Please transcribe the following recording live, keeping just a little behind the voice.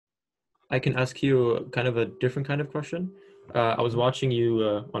I can ask you kind of a different kind of question. I was watching you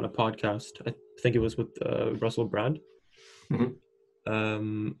on a podcast. I think it was with Russell Brand,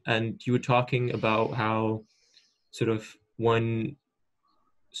 Mhm. and you were talking about how sort of when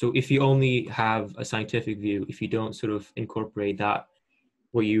so if you only have a scientific view, if you don't sort of incorporate that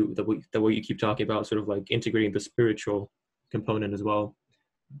what you keep talking about, sort of like integrating the spiritual component as well,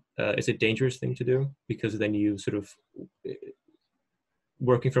 it's a dangerous thing to do because then you sort of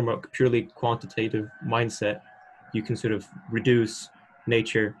working from a purely quantitative mindset, you can sort of reduce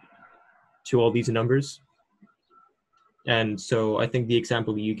nature to all these numbers. And so I think the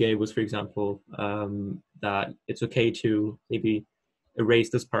example you gave was, for example, that it's okay to maybe erase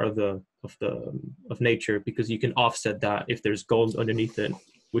this part of nature because you can offset that if there's gold underneath it,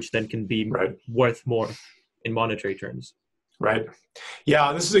 which then can be Right, worth more in monetary terms. right.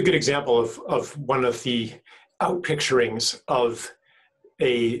 Yeah, this is a good example of one of the outpicturings of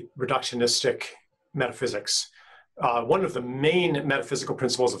a reductionistic metaphysics. One of the main metaphysical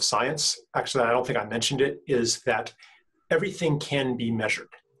principles of science, actually, I don't think I mentioned it, is that everything can be measured.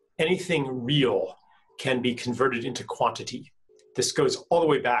 Anything real can be converted into quantity. This goes all the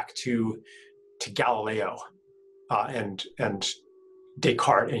way back to Galileo and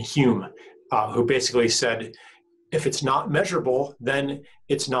Descartes and Hume, who basically said, if it's not measurable, then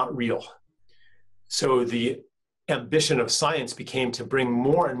it's not real. So the ambition of science became to bring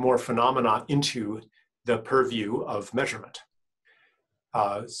more and more phenomena into the purview of measurement.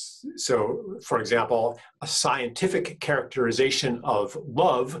 So, for example, a scientific characterization of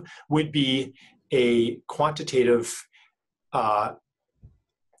love would be a quantitative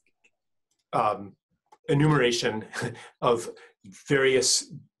enumeration of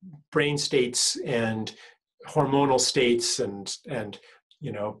various brain states and hormonal states and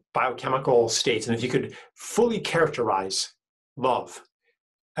biochemical states. And if you could fully characterize love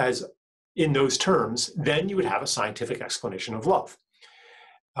as in those terms, then you would have a scientific explanation of love.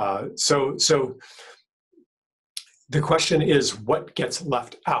 So the question is, what gets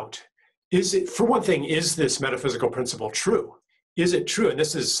left out? Is it, for one thing, is this metaphysical principle true? Is it true? And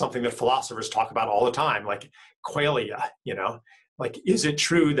this is something that philosophers talk about all the time, like qualia, like, is it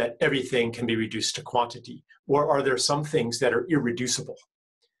true that everything can be reduced to quantity? Or are there some things that are irreducible?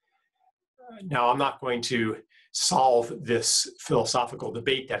 Now, I'm not going to solve this philosophical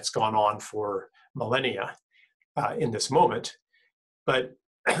debate that's gone on for millennia in this moment, but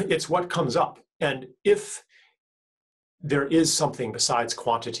it's what comes up. And if there is something besides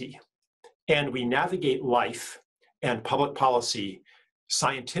quantity, and we navigate life and public policy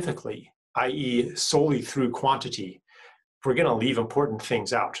scientifically, i.e. solely through quantity, we're going to leave important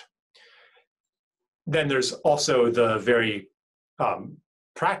things out. Then there's also the very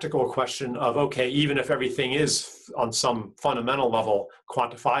practical question of, okay, even if everything is on some fundamental level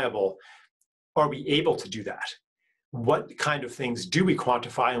quantifiable, are we able to do that? What kind of things do we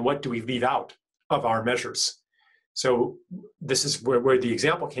quantify and what do we leave out of our measures? So this is where the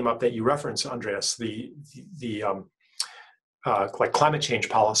example came up that you referenced, Andreas, the like climate change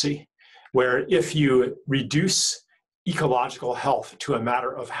policy, where if you reduce ecological health to a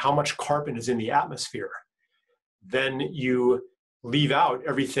matter of how much carbon is in the atmosphere, then you leave out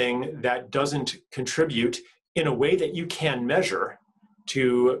everything that doesn't contribute in a way that you can measure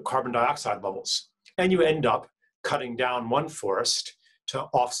to carbon dioxide levels. And you end up cutting down one forest to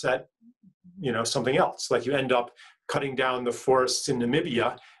offset, something else. Like you end up cutting down the forests in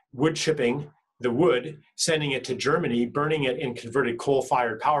Namibia, wood chipping the wood, sending it to Germany, burning it in converted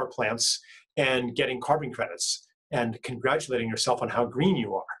coal-fired power plants, and getting carbon credits, and congratulating yourself on how green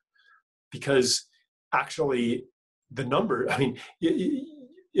you are. Because actually, the number,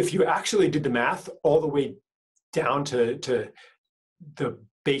 if you actually did the math all the way down to the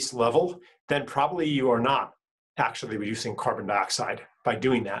base level, then probably you are not actually reducing carbon dioxide by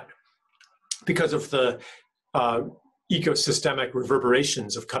doing that because of the ecosystemic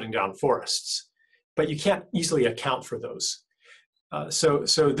reverberations of cutting down forests. But you can't easily account for those. So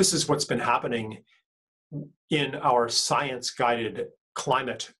this is what's been happening in our science-guided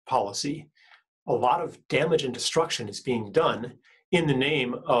climate policy. A lot of damage and destruction is being done in the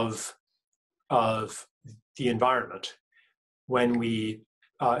name of the environment when we,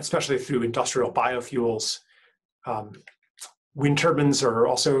 especially through industrial biofuels. Wind turbines are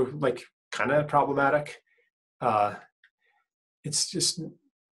also kind of problematic. It's just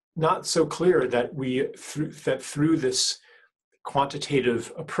not so clear that through this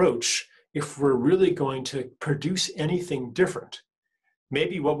quantitative approach, if we're really going to produce anything different,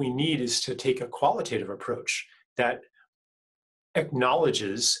 maybe what we need is to take a qualitative approach that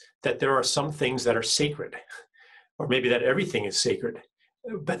acknowledges that there are some things that are sacred, or maybe that everything is sacred,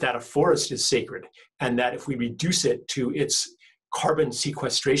 but that a forest is sacred, and that if we reduce it to its carbon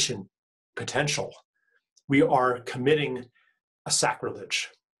sequestration potential, we are committing a sacrilege.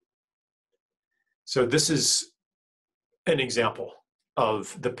 So this is an example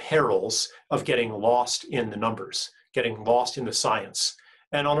of the perils of getting lost in the numbers, getting lost in the science.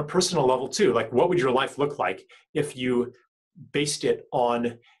 And on a personal level too, like what would your life look like if you based it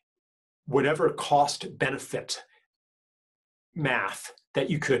on whatever cost benefit math that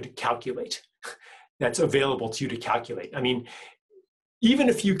you could calculate, that's available to you to calculate? I mean, even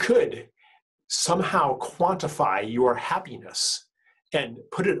if you could somehow quantify your happiness and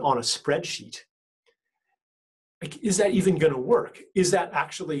put it on a spreadsheet, like, is that even going to work? Is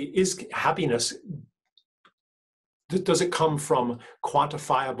happiness, does it come from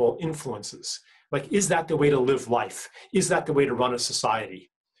quantifiable influences? Like, is that the way to live life? Is that the way to run a society?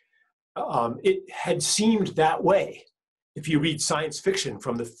 It had seemed that way if you read science fiction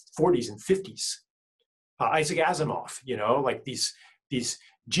from the 40s and 50s. Isaac Asimov, like these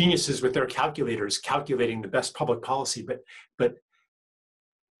geniuses with their calculators calculating the best public policy. But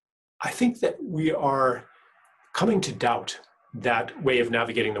I think that we are coming to doubt that way of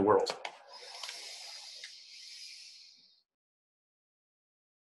navigating the world.